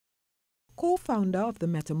Co-founder of the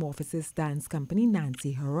Metamorphosis dance company,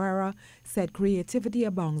 Nancy Herrera, said creativity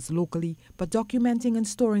abounds locally, but documenting and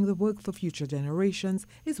storing the work for future generations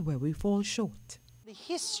is where we fall short. The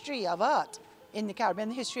history of art in the Caribbean,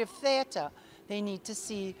 the history of theatre, they need to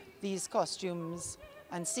see these costumes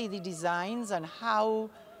and see the designs and how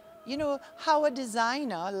a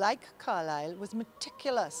designer like Carlyle was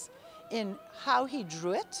meticulous in how he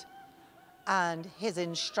drew it and his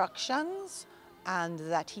instructions, and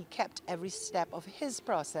that he kept every step of his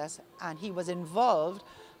process and he was involved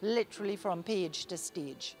literally from page to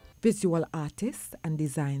stage. Visual artist and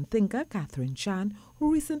design thinker Catherine Chan,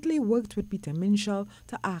 who recently worked with Peter Minshall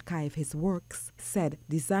to archive his works, said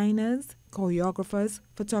designers, choreographers,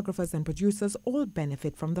 photographers and producers all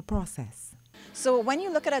benefit from the process. So when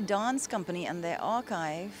you look at a dance company and their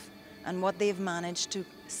archive and what they've managed to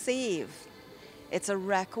save, it's a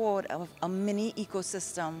record of a mini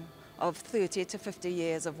ecosystem of 30 to 50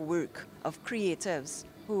 years of work of creatives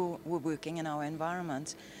who were working in our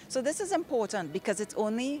environment. So this is important because it's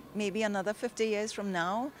only maybe another 50 years from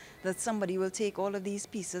now that somebody will take all of these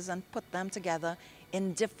pieces and put them together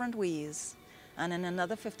in different ways, and in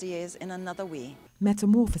another 50 years in another way.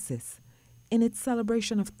 Metamorphosis, in its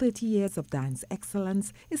celebration of 30 years of dance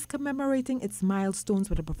excellence, is commemorating its milestones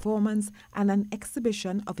with a performance and an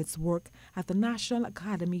exhibition of its work at the National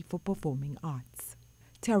Academy for Performing Arts.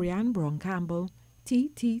 Terry Ann Brown Campbell,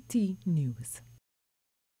 TTT News.